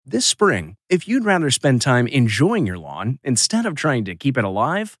This spring, if you'd rather spend time enjoying your lawn instead of trying to keep it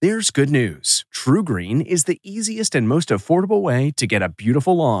alive, there's good news. TruGreen is the easiest and most affordable way to get a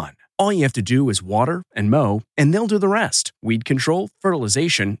beautiful lawn. All you have to do is water and mow, and they'll do the rest. Weed control,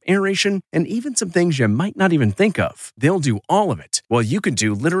 fertilization, aeration, and even some things you might not even think of. They'll do all of it, while you can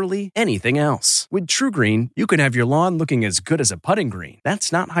do literally anything else. With TruGreen, you can have your lawn looking as good as a putting green.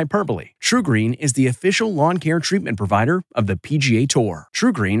 That's not hyperbole. TruGreen is the official lawn care treatment provider of the PGA Tour.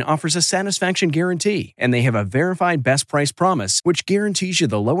 TruGreen offers a satisfaction guarantee, and they have a verified best price promise, which guarantees you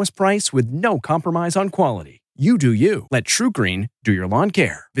the lowest price with no compromise on quality. You do you. Let TruGreen do your lawn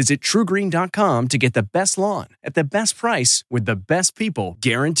care. Visit TruGreen.com to get the best lawn at the best price with the best people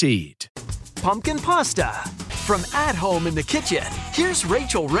guaranteed. Pumpkin pasta. From At Home in the Kitchen, here's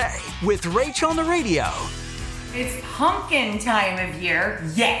Rachel Ray with Rach on the Radio. It's pumpkin time of year,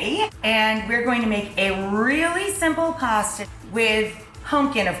 yay! And we're going to make a really simple pasta with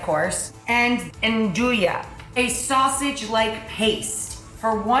pumpkin, of course, and andouille, a sausage-like paste.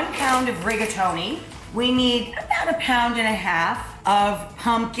 For 1 pound of rigatoni, we need about 1.5 pounds of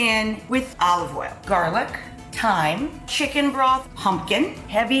pumpkin with olive oil, garlic, thyme, chicken broth, pumpkin,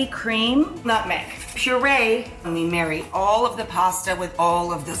 heavy cream, nutmeg, puree, and we marry all of the pasta with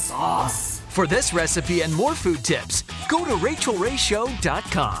all of the sauce. For this recipe and more food tips, go to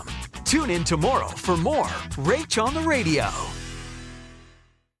RachelRayShow.com. Tune in tomorrow for more Rach on the Radio.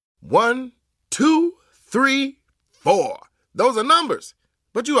 1, 2, 3, 4. Those are numbers,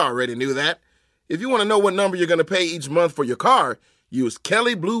 but you already knew that. If you want to know what number you're going to pay each month for your car, use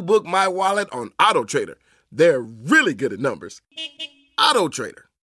Kelley Blue Book My Wallet on AutoTrader. They're really good at numbers. AutoTrader.